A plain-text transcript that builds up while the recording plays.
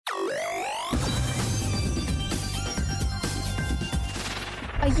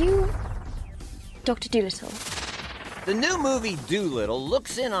Are you Dr. Dolittle? The new movie Dolittle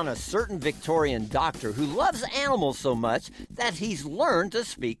looks in on a certain Victorian doctor who loves animals so much that he's learned to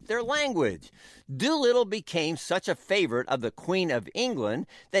speak their language. Dolittle became such a favorite of the Queen of England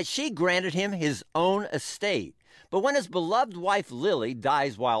that she granted him his own estate. But when his beloved wife Lily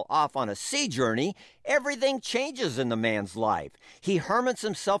dies while off on a sea journey, everything changes in the man's life. He hermits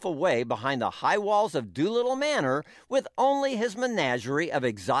himself away behind the high walls of Dolittle Manor with only his menagerie of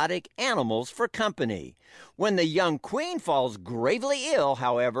exotic animals for company. When the young queen falls gravely ill,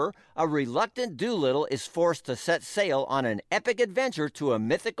 however, a reluctant Dolittle is forced to set sail on an epic adventure to a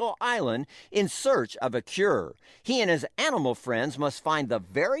mythical island in search of a cure. He and his animal friends must find the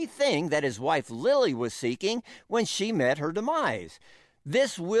very thing that his wife Lily was seeking when she met her demise.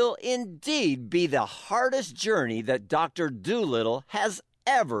 This will indeed be the hardest journey that Dr. Dolittle has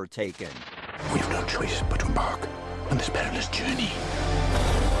ever taken. We've no choice but to embark on this perilous journey.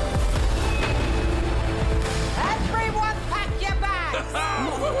 Everyone pack your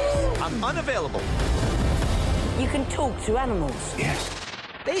bags! I'm unavailable. You can talk to animals. Yes.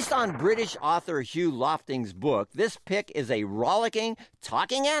 Based on British author Hugh Lofting's book, this pick is a rollicking,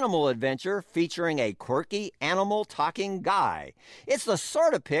 talking animal adventure featuring a quirky animal-talking guy. It's the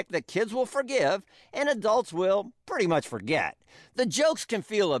sort of pick that kids will forgive and adults will pretty much forget. The jokes can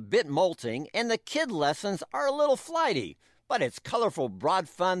feel a bit molting and the kid lessons are a little flighty, but it's colorful, broad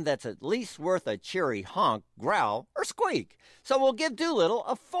fun that's at least worth a cheery honk, growl, or squeak. So we'll give Dolittle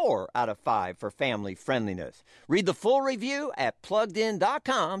a 4 out of 5 for family friendliness. Read the full review at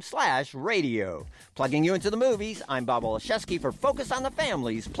pluggedin.com/radio. Plugging you into the movies, I'm Bob Olszewski for Focus on the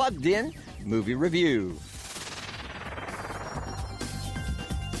Family's Plugged In Movie Review.